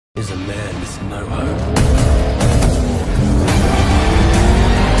is a man with no hope.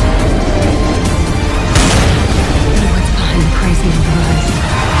 What's behind the crazy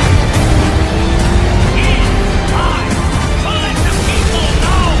in your eyes? Let the people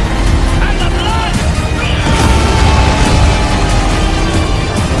know! And the blood!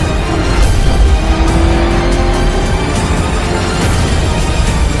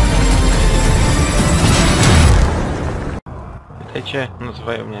 Witajcie,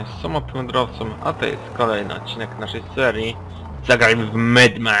 nazywają mnie samotnym wędrowcem, a to jest kolejny odcinek naszej serii Zagrajmy w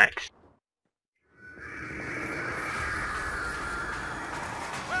Mad Max.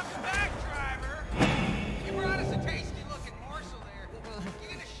 Welcome back, driver! You brought us a tasty looking morsel there. You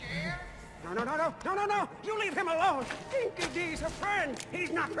gonna share? No. You leave him alone. Dinky D's a friend.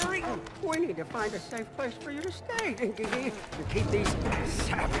 He's not for eating. We need to find a safe place for you to stay, Dinky D, and keep these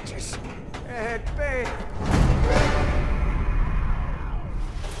savages at bay.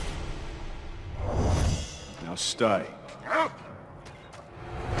 Now stay.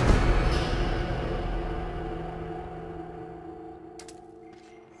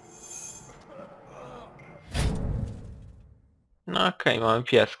 No okej, mamy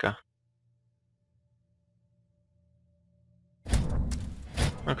pieska.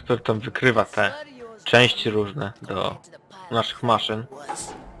 No, który tam wykrywa te części różne do naszych maszyn.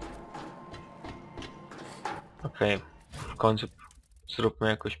 Okej, w końcu zróbmy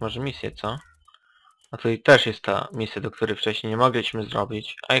jakąś może misję, co? A tutaj też jest ta misja, do której wcześniej nie mogliśmy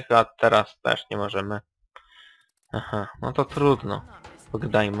zrobić, a chyba teraz też nie możemy. Aha, no to trudno.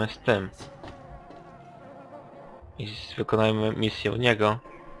 Pogadajmy z tym. I wykonajmy misję u niego.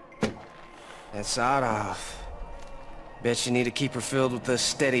 That's odd off. Bet you need to keep her filled with a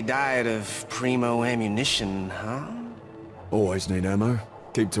steady diet of primo ammunition, huh? Always need ammo.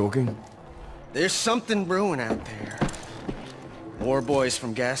 Keep talking. There's something brewing out there. War boys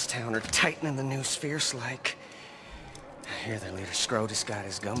from Gastown are tightening the noose fierce-like. I hear their leader Scrotus got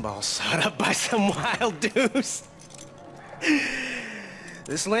his gumball sawed up by some wild deuce.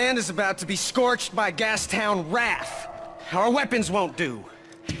 This land is about to be scorched by Gastown wrath. Our weapons won't do.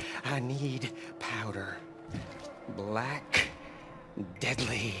 I need powder. Black,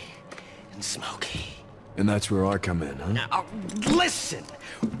 deadly, and smoky. And that's where I come in, huh? Now, listen!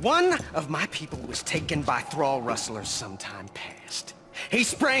 One of my people was taken by thrall rustlers sometime past. He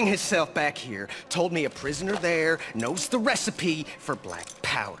sprang himself back here, told me a prisoner there knows the recipe for black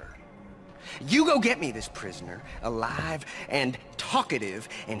powder. You go get me this prisoner, alive and talkative,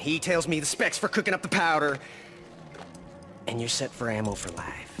 and he tells me the specs for cooking up the powder, and you're set for ammo for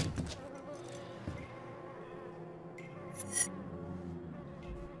life.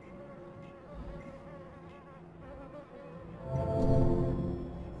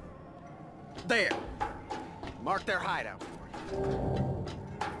 There. Mark their hideout for you.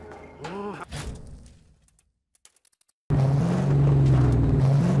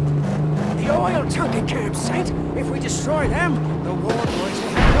 The oil junkie campsite. If we destroy them, the war boys will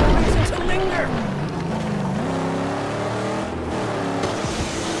have no reason to linger.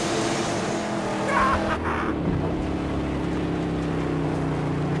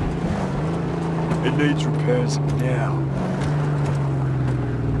 It needs repairs now.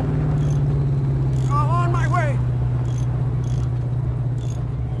 On my way.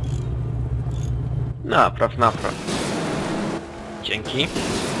 Napraw. Dzięki.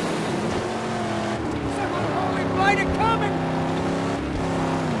 Holy blighted coming.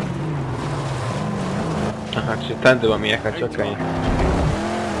 Aha, czy tędy mam jechać, okej.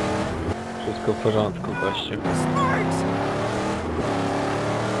 Wszystko w porządku, gościu. Sparks.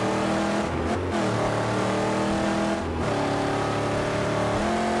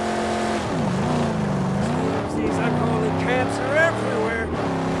 These unholy camps are everywhere.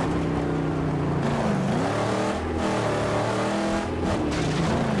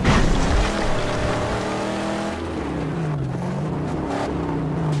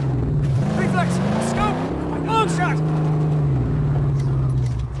 Reflex! Scope! Long shot!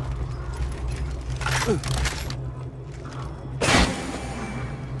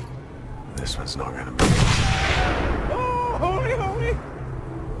 This one's not gonna be. Oh, holy!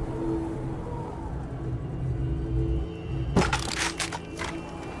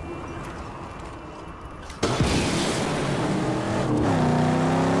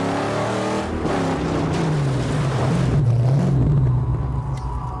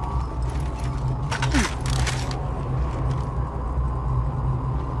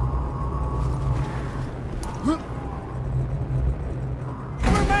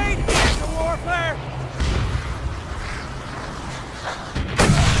 We're made! The warfare!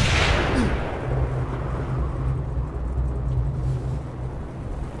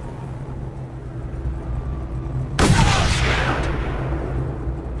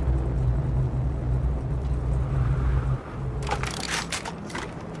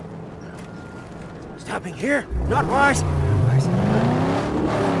 stopping here. Not wise.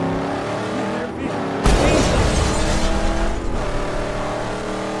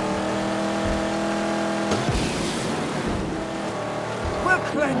 We'll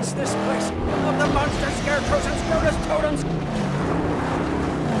cleanse this place of the monsters, scarecrows, and scrotus totems.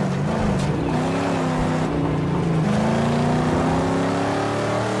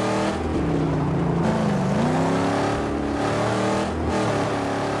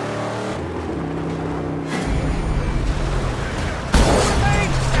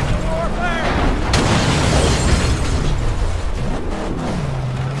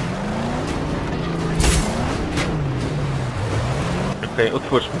 Okej,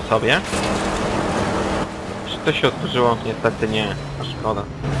 otwórzmy sobie. Czy to się otworzyło? Niestety nie. A szkoda.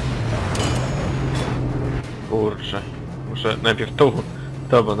 Kurczę. Muszę najpierw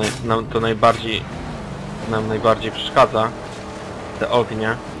to, bo nam to najbardziej przeszkadza. Te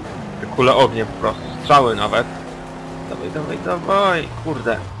ognie. Te kule ognia po prostu. Strzały nawet. Dawaj, dawaj, dawaj.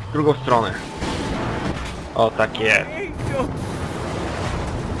 Kurde. W drugą stronę. O, tak jest.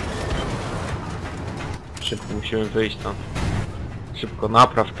 Szybko musimy wyjść stąd. Szybko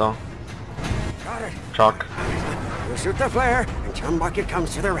napraw to. Chuck. We'll shoot the flare, and John Bucket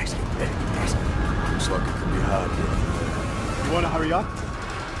comes to the rescue. Yes. Looks like it could be hard. You wanna hurry up?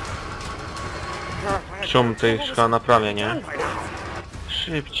 Szum tej chyba naprawia, nie?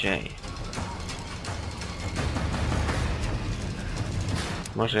 Szybciej.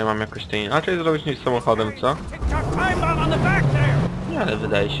 Może ja mam jakoś to inaczej zrobić niż samochodem, co? Nie, ale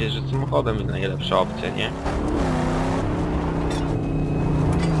wydaje się, że samochodem jest najlepsza opcja, nie?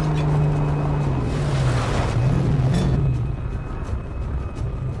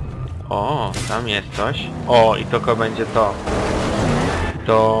 O, tam jest coś. O, i to będzie to.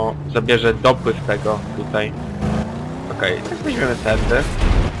 To zabierze dopływ tego tutaj. Okej, tak weźmiemy tędy.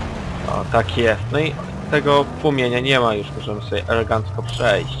 O, tak jest. No i tego płomienia nie ma już. Możemy sobie elegancko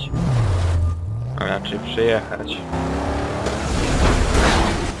przejść. A raczej przyjechać.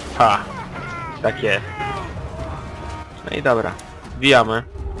 Ha! Tak jest. No i dobra. Wbijamy.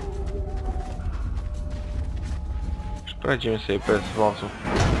 Przeprowadzimy sobie bez wozu.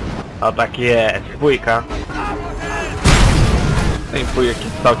 A tak jest, bójka. No i bójek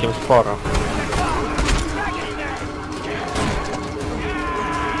jest całkiem sporo.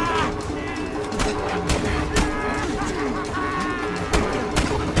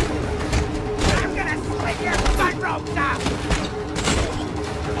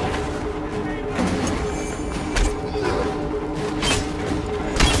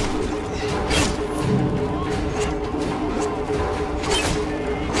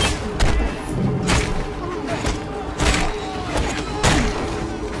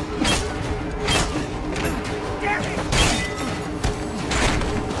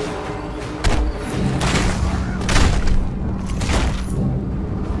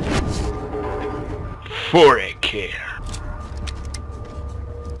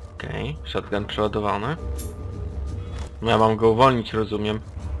 Okej, shotgun przeładowany. Ja mam go uwolnić, rozumiem.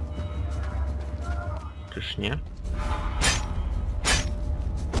 Czyż nie?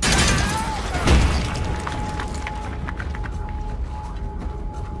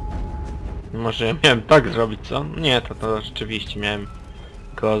 Może ja miałem tak zrobić, co? Nie, to rzeczywiście miałem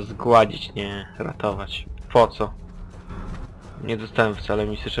go zgładzić, nie ratować. Po co? Nie dostałem wcale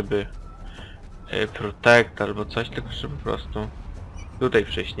misji, żeby protect albo coś, tylko żeby po prostu tutaj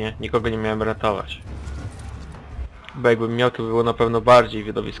przyjść, nie? Nikogo nie miałem ratować. Bo jakbym miał, to by było na pewno bardziej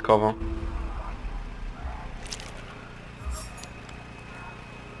widowiskowo.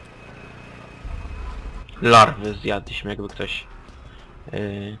 Larwy zjadliśmy,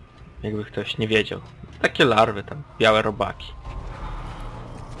 jakby ktoś nie wiedział. Takie larwy tam, białe robaki.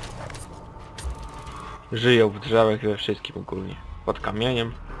 Żyją w drzewach i we wszystkim ogólnie. Pod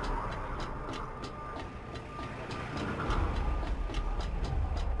kamieniem.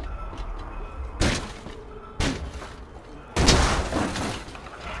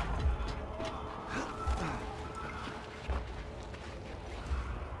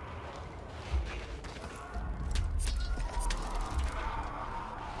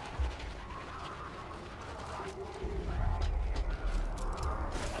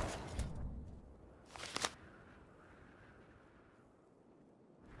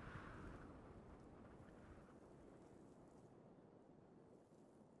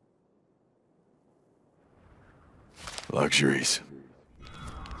 Luxuries.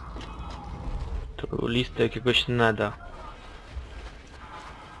 Tu listę jakiegoś neda.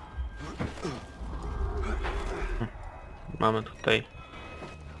 Mamy tutaj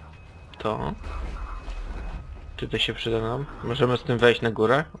to. Czy to się przyda nam? Możemy z tym wejść na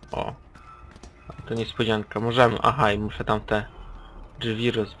górę? O. A To niespodzianka. Możemy... Aha, i muszę tam te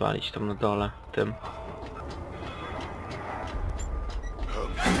drzwi rozwalić tam na dole. Tym.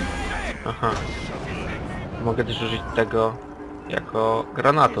 Aha. Mogę też użyć tego jako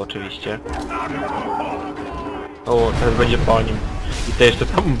granatu oczywiście. O, teraz będzie po nim. I to jeszcze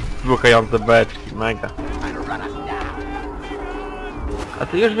tam wybuchające beczki. Mega. A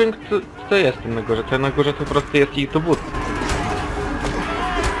to już wiem, co to jest ten na górze. Ten na górze to po prostu jest ich dowódca.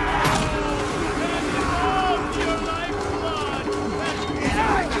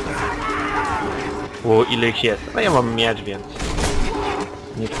 O, ile ich jest. No ja mam miecz, więc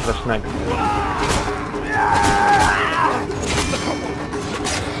nic strasznego.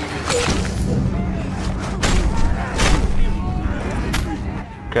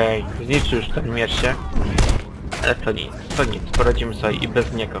 Okej, zniszczył już ten miecz się. Ale to nic, poradzimy sobie i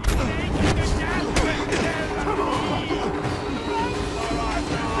bez niego.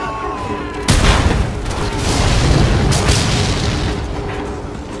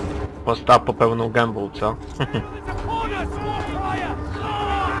 Postapo pełną gębą, co?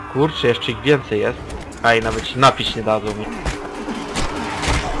 Kurczę, jeszcze ich więcej jest. A i nawet się napić nie dadzą mi.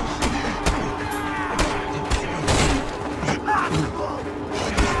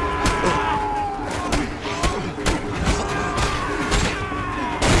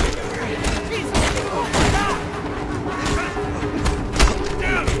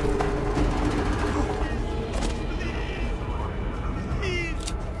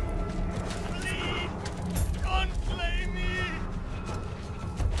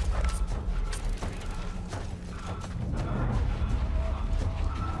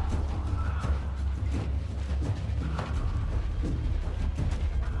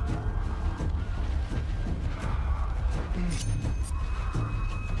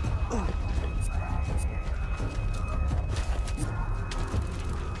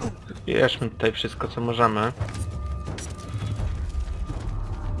 Bierzmy tutaj wszystko, co możemy.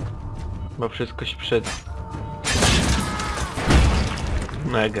 Bo wszystko się przyda.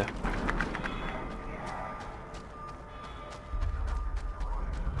 Mega.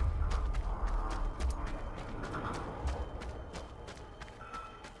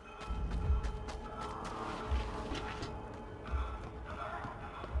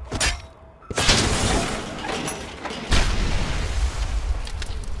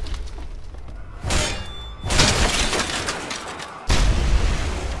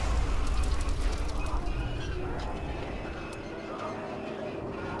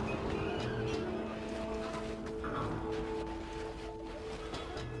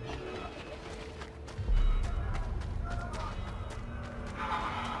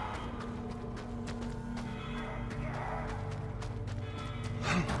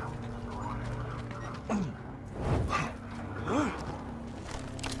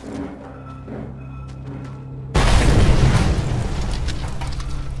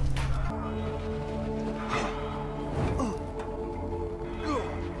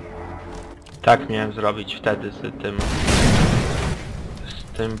 Tak miałem zrobić wtedy z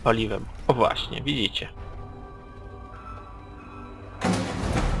tym paliwem. O właśnie, widzicie.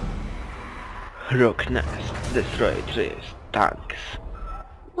 Rock nest, destroy trees, tanks.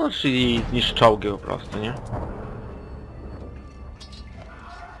 No czyli zniszcz czołgi po prostu, nie?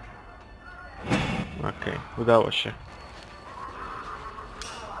 Okej, udało się.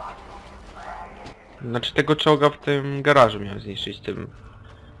 Znaczy tego czołga w tym garażu miałem zniszczyć tym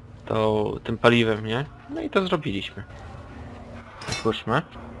paliwem, nie? No i to zrobiliśmy. Spójrzmy.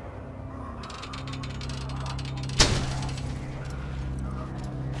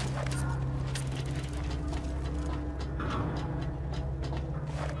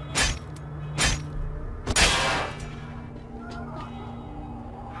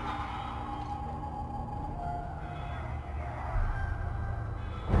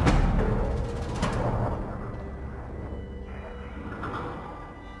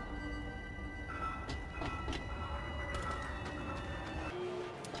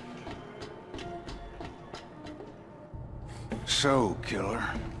 So, killer,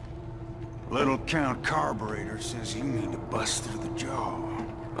 Little Count Carburetor says you need to bust through the jaw.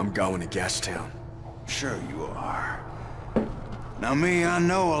 I'm going to Gastown. Sure you are. Now me, I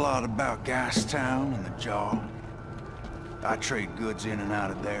know a lot about Gastown and the jaw. I trade goods in and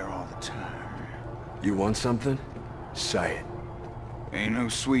out of there all the time. You want something? Say it. Ain't no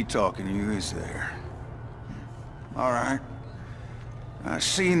sweet talking to you, is there? All right. I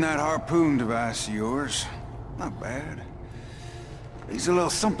seen that harpoon device of yours. Not bad. He's a little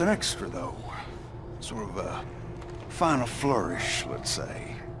something extra, though. Sort of a final flourish, let's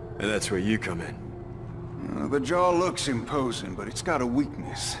say. And that's where you come in. The jaw looks imposing, but it's got a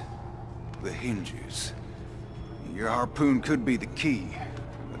weakness. the hinges. Your harpoon could be the key,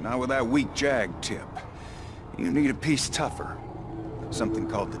 but not with that weak jag tip. You need a piece tougher. Something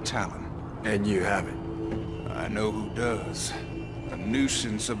called the talon. And you have it. I know who does. A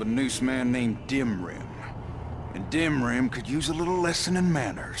nuisance of a noose man named Dimrim. And Dimrim could use a little lesson in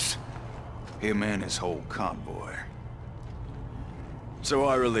manners. Him and his whole convoy. So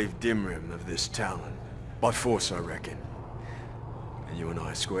I relieved Dimrim of this talon. By force, I reckon. And you and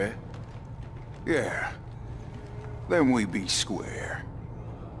I square? Yeah. Then we be square.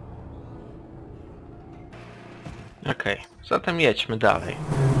 Okej, zatem jedźmy dalej.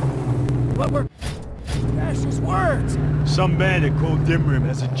 What were Ash's words? Some bandit called Dimrim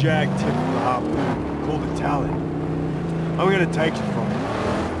has a jag tip of the harpoon, called a talon. I'm gonna take it from him.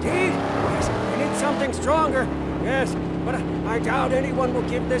 Indeed? Yes, we need something stronger. Yes, but I doubt anyone will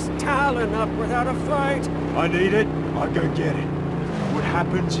give this talon up without a fight. I need it, I'll go get it. What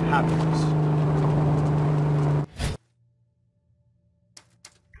happens, happens.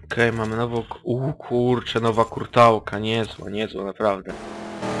 Okej, mamy nową... kurczę, nowa kurtałka. Niezła, niezła, naprawdę.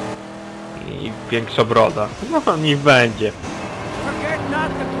 I większa broda. No, niech będzie. Forget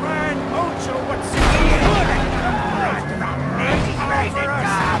not the grand Ocho, what's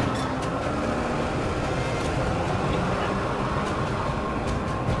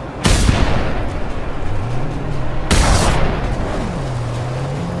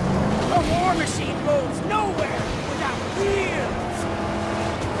a war machine goes nowhere without wheels.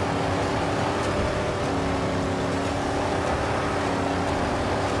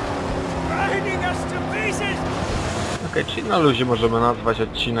 Grinding us to pieces. Okej, czyli na luzie możemy nazwać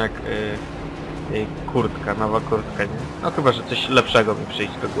odcinek kurtka, nowa kurtka, nie? No chyba, że coś lepszego mi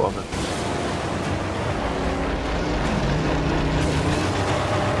przyjdzie do głowy.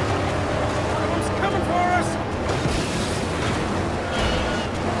 It's coming for us.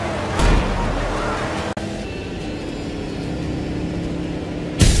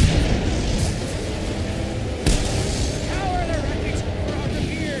 Tower the wreckage for our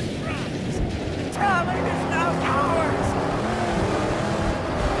revered prize. The talon is now ours.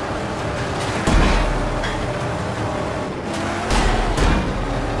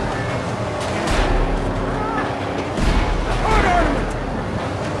 The hood ornament.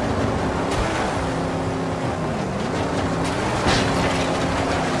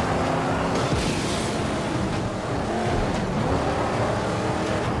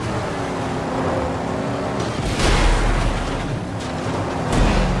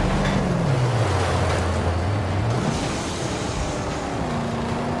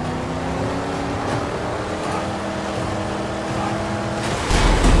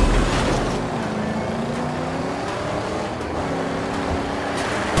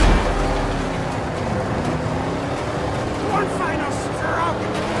 One final stroke.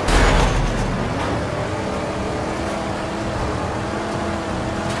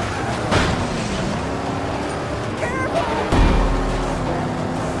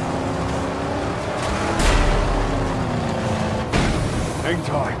 Hang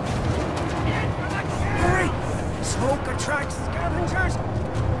tight. Hurry! Smoke attracts scavengers.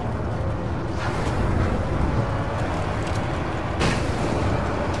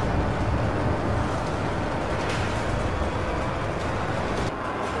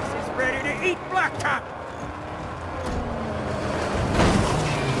 This is ready to eat blacktop.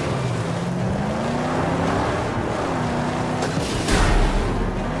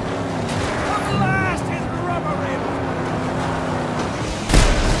 The blast is rubber rim.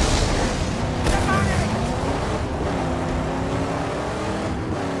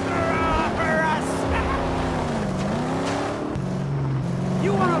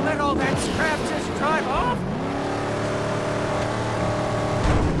 You want to let all that scrap just drive off?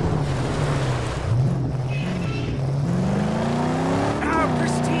 Our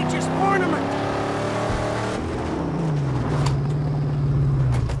prestigious ornament!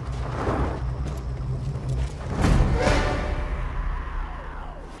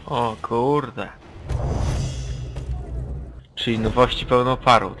 O kurde. Czyli nowości pełno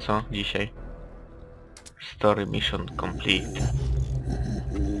paru, co? Dzisiaj. Story mission complete.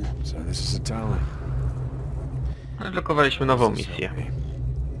 So this is a talon. Odblokowaliśmy nową misję.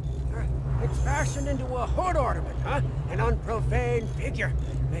 It's fashioned into a hood ornament, huh? An unprofane figure,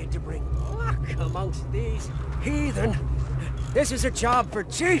 made to bring luck amongst these heathen. This is a job for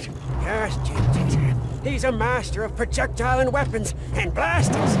Cheat. Yes, Cheat. He's a master of projectile and weapons and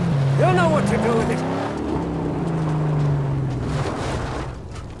blasters. He'll know what to do with it.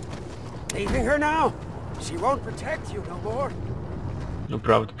 Leaving her now. She won't protect you no more.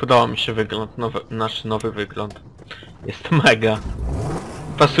 Naprawdę, podoba mi się wygląd, nasz nowy wygląd. Jest mega.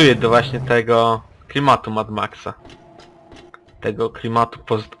 pasuje do właśnie tego klimatu Mad Maxa. Tego klimatu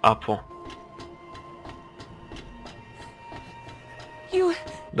post-apo.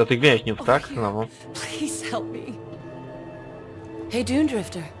 Do tych więźniów, tak? Znowu. Please help me. Hey, Dune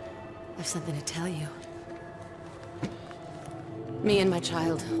Drifter. I've something to tell you. Me and my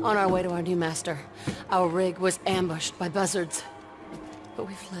child, on our way to our new master. Our rig was ambushed by buzzards. But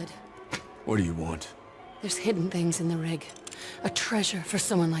we fled. What do you want? There's hidden things in the rig. A treasure for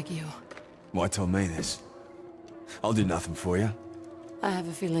someone like you. Why tell me this? I'll do nothing for you. I have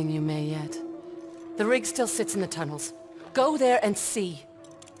a feeling you may yet. The rig still sits in the tunnels. Go there and see.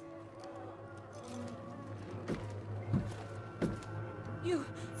 You...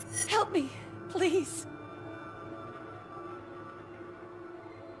 help me, please.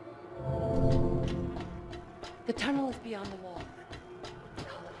 The tunnel is beyond the wall. We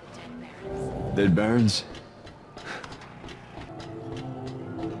call it the Dead Barrens. Dead Barrens?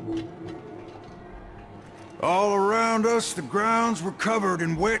 All around us, the grounds were covered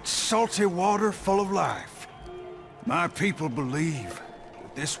in wet, salty water full of life. My people believe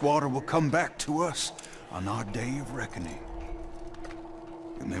that this water will come back to us on our day of reckoning.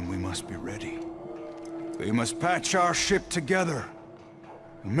 And then we must be ready. We must patch our ship together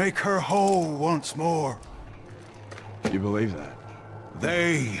and make her whole once more. You believe that?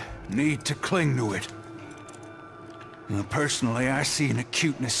 They need to cling to it. Personally, I see an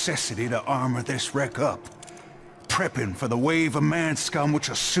acute necessity to armor this wreck up. Prepping for the wave of man-scum which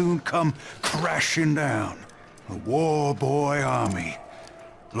will soon come crashing down. A war boy army.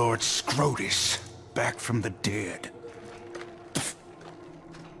 Lord Scrotus, back from the dead. Pfft.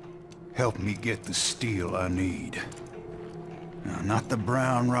 Help me get the steel I need. Now, not the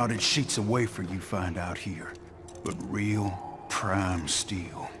brown rotted sheets of wafer you find out here, but real prime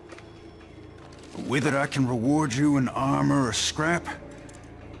steel. With it I can reward you in armor or scrap,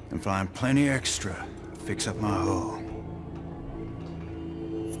 and find plenty extra to fix up my hull.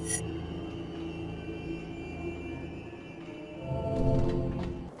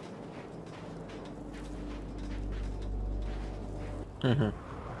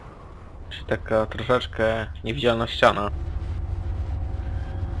 Czyli taka troszeczkę niewidzialna ściana.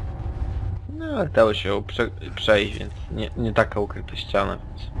 No ale dało się przejść, więc nie taka ukryta ściana,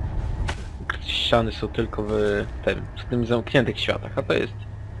 więc ukryte ściany są tylko w tym zamkniętych światach, a to jest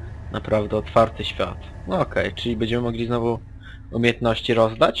naprawdę otwarty świat. No okej, czyli będziemy mogli znowu umiejętności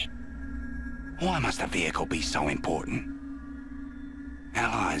rozdać? Why must a vehicle be so important?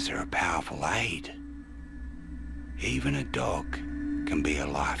 Allies are a powerful aid. Even a dog can be a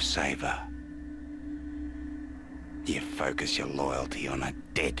lifesaver. You focus your loyalty on a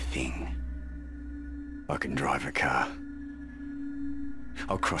dead thing. I can drive a car.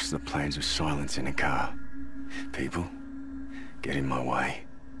 I'll cross the plains with silence in a car. People, get in my way.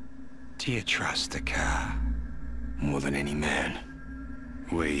 Do you trust the car? More than any man.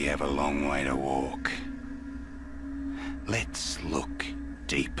 We have a long way to walk. Let's look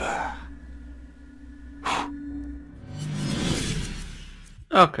deeper.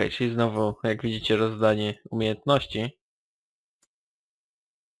 Okej, czyli znowu, jak widzicie, rozdanie umiejętności.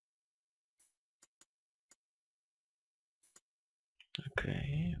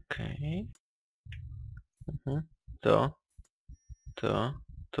 Okej. To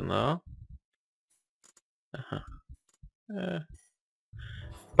no. Aha.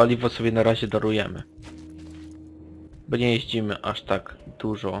 Paliwo sobie na razie darujemy. Bo nie jeździmy aż tak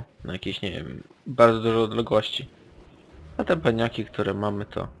dużo, na jakieś, nie wiem, bardzo dużo odległości. A te paniaki, które mamy,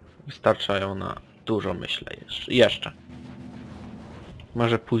 to wystarczają na dużo, myślę, jeszcze.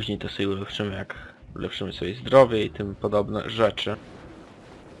 Może później to sobie ulepszymy, jak ulepszymy sobie zdrowie i tym podobne rzeczy.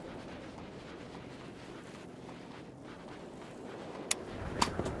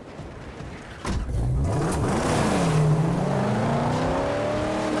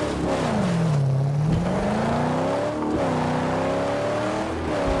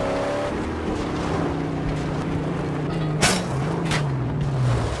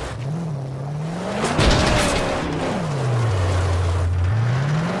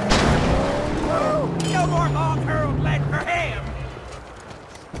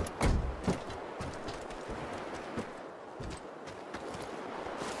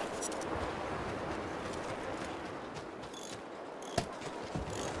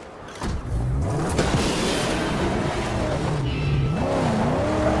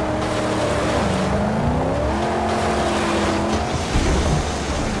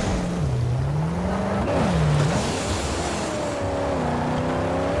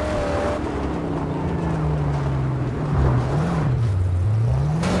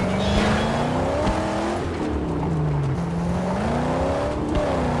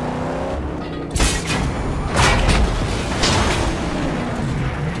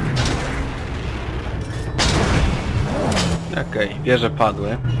 Okej, wieże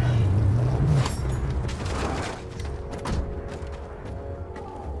padły.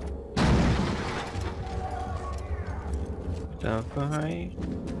 Dawaj.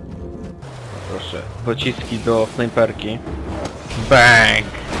 Proszę, pociski do snajperki. Bang!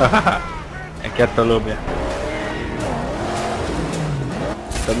 Jak ja to lubię.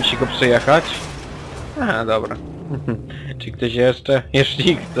 To musi go przejechać? Aha, dobra. Czy ktoś jeszcze? Jeszcze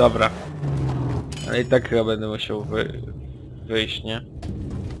nikt, dobra. Ale i tak chyba będę musiał wyjść, nie?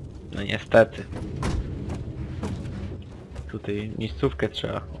 No niestety. Tutaj miejscówkę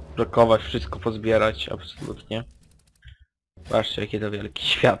trzeba blokować, wszystko pozbierać, absolutnie. Patrzcie, jaki to wielki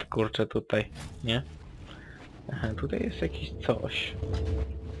świat, kurczę, tutaj, nie? Aha, tutaj jest jakiś coś.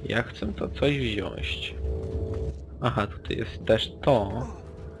 Ja chcę to coś wziąć. Aha, tutaj jest też to.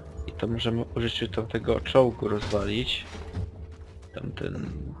 I to możemy użyć tego czołgu rozwalić.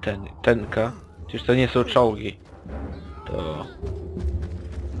 Tenka. Przecież to nie są czołgi. To...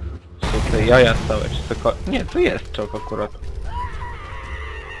 są te jaja stałe, czy cokolwiek. Nie, to jest czołg akurat.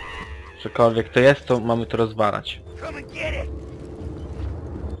 Cokolwiek to jest, to mamy to rozwalać.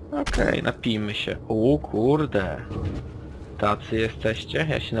 Okej, napijmy się. O kurde. Tacy jesteście?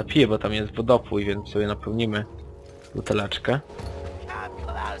 Ja się napiję, bo tam jest wodopój, więc sobie napełnimy buteleczkę.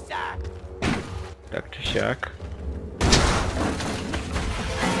 Tak czy siak.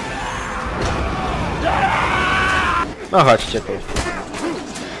 No chodźcie tu.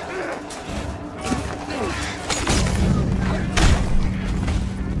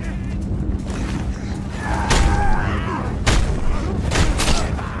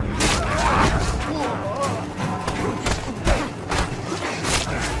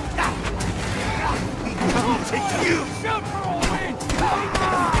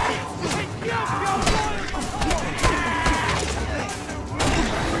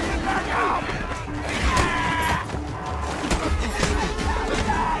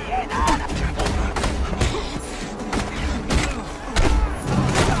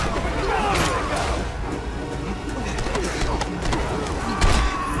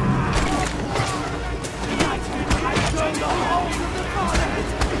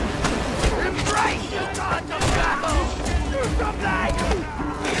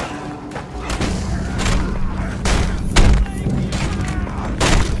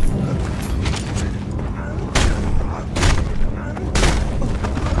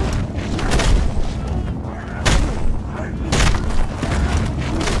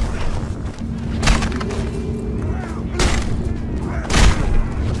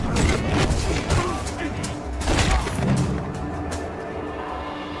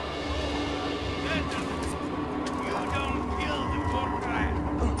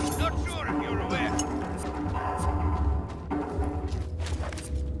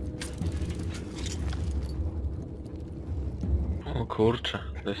 O kurczę,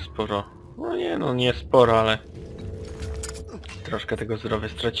 to jest sporo. No nie, no nie sporo, ale troszkę tego zdrowia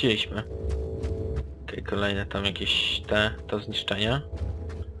straciliśmy. Okej, kolejne tam jakieś do zniszczenia.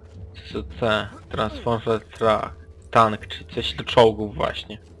 Co są te? Transformer tank, czy coś do czołgów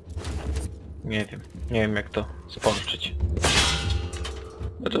właśnie. Nie wiem jak to społczyć.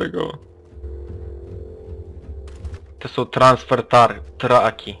 Dlaczego? To są transfer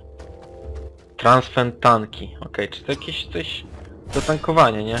traki. Transfer tanki. Okej, czy to jakieś coś do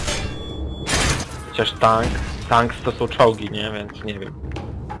tankowania, nie? Chociaż tanks to są czołgi, nie? Więc nie wiem.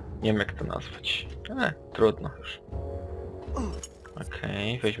 Nie wiem jak to nazwać. Trudno już.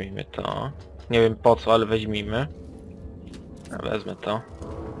 Okej, weźmiemy to. Nie wiem po co, ale weźmijmy. Wezmę to.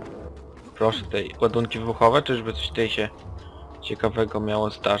 Proszę, tej ładunki wybuchowe, czyżby coś tutaj się ciekawego miało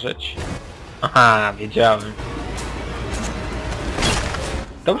zdarzyć? Aha, wiedziałem.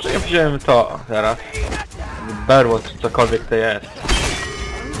 Dobrze, ja wziąłem to teraz. Berło, czy cokolwiek to jest.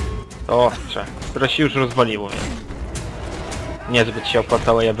 To ostrze, które się już rozwaliło, więc niezbyt się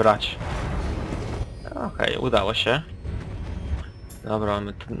opłacało je brać. Okej, udało się. Dobra,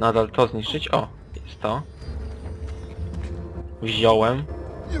 mamy nadal to zniszczyć. O, jest to. Wziąłem.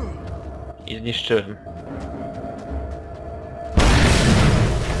 I zniszczyłem.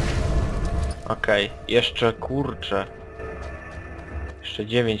 Okej, jeszcze kurczę. Jeszcze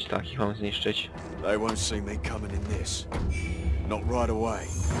 9 takich mam zniszczyć.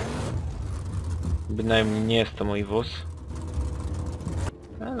 Bynajmniej nie jest to mój wóz.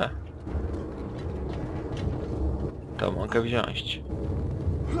 Ale... to mogę wziąć.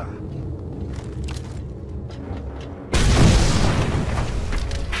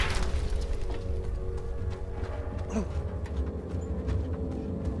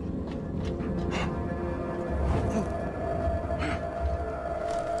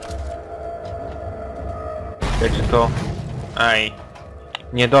 Czy to... Aj.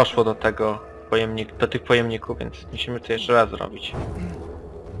 Nie doszło do tego do tych pojemników, więc musimy to jeszcze raz zrobić.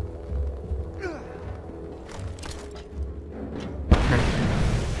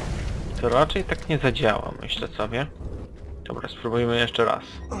 To raczej tak nie zadziała, myślę sobie. Dobra, spróbujmy jeszcze raz.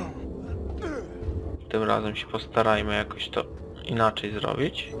 Tym razem się postarajmy jakoś to inaczej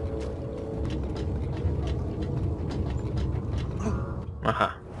zrobić.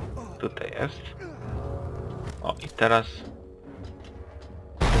 Aha, tutaj jest. O, i teraz...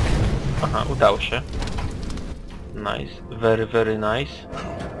 Aha, udało się. Nice, very, very nice.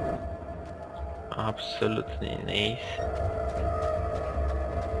 Absolutnie nice.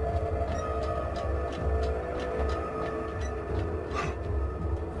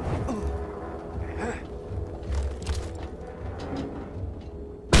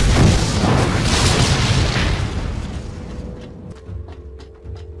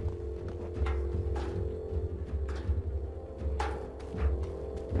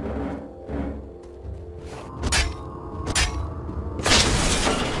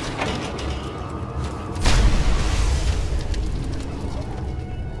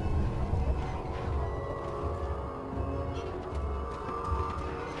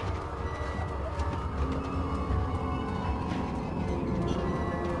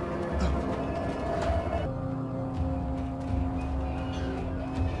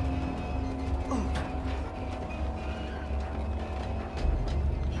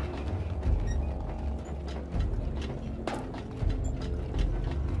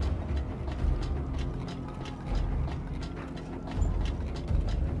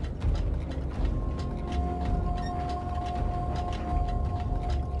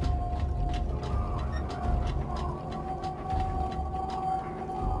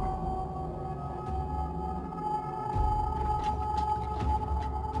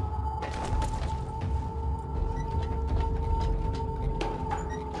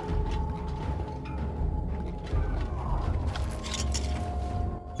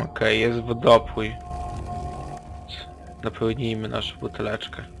 Okej, jest wodopój. Napełnijmy naszą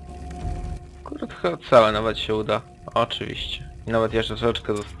buteleczkę. Kurde, chyba całe nawet się uda. Oczywiście. I nawet jeszcze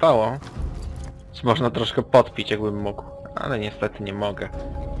troszeczkę zostało. Więc można troszkę podpić, jakbym mógł. Ale niestety nie mogę.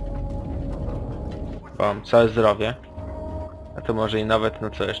 Mam całe zdrowie. A to może i nawet na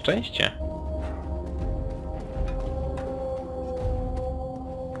całe szczęście.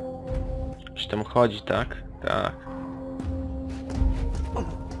 Czy tam chodzi, tak? Tak.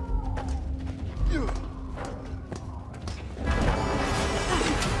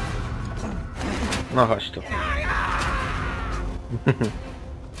 No chodź tu.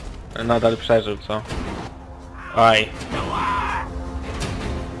 Nadal przeżył, co? Aj.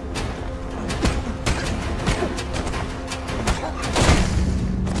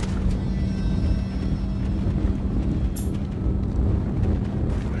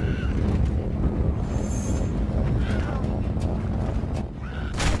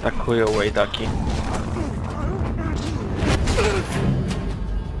 Atakują łajdaki.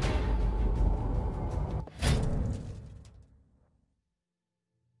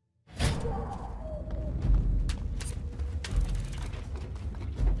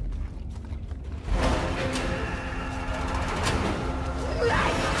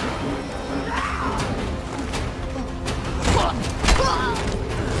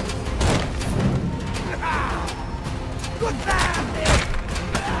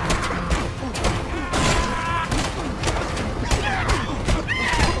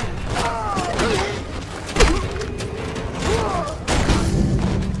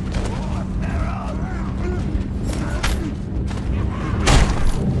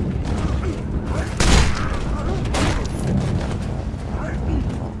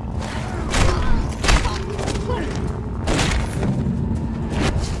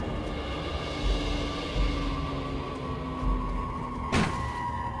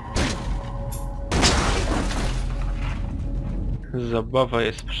 Zabawa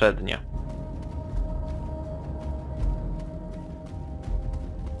jest przednia.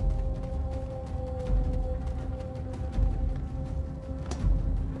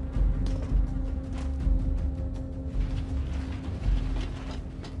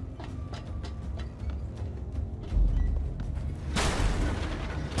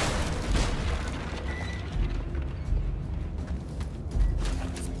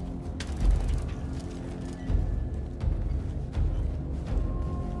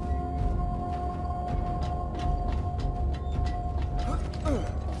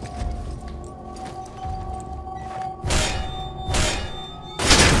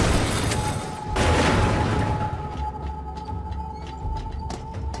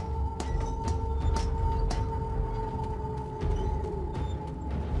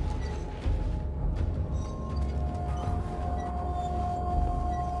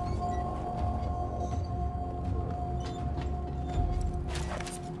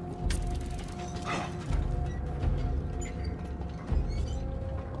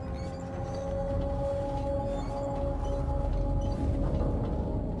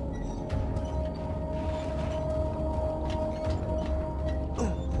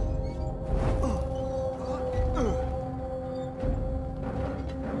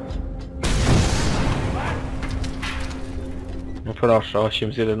 Proszę,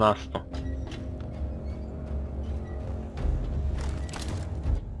 8 z 11.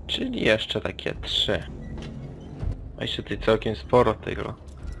 Czyli jeszcze takie 3. A jeszcze tutaj całkiem sporo tego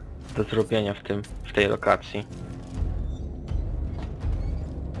do zrobienia w tej lokacji.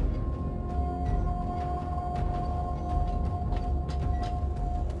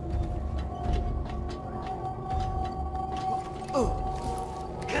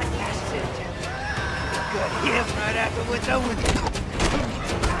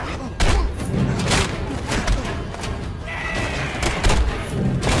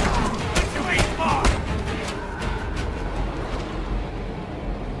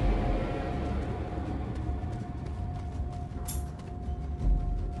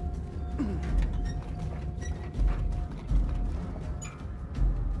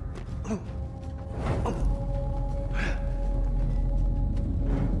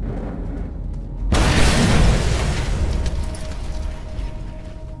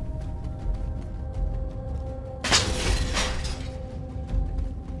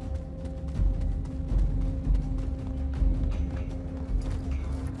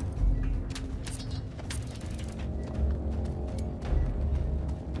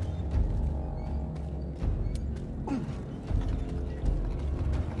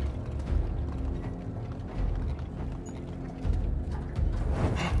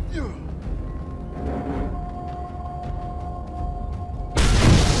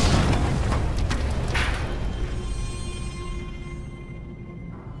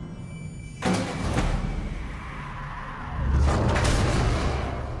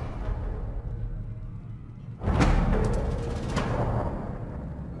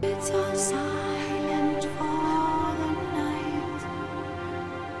 It's all silent for the night.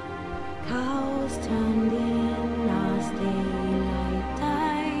 Cows turned in as daylight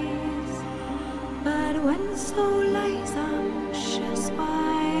dies. But when so light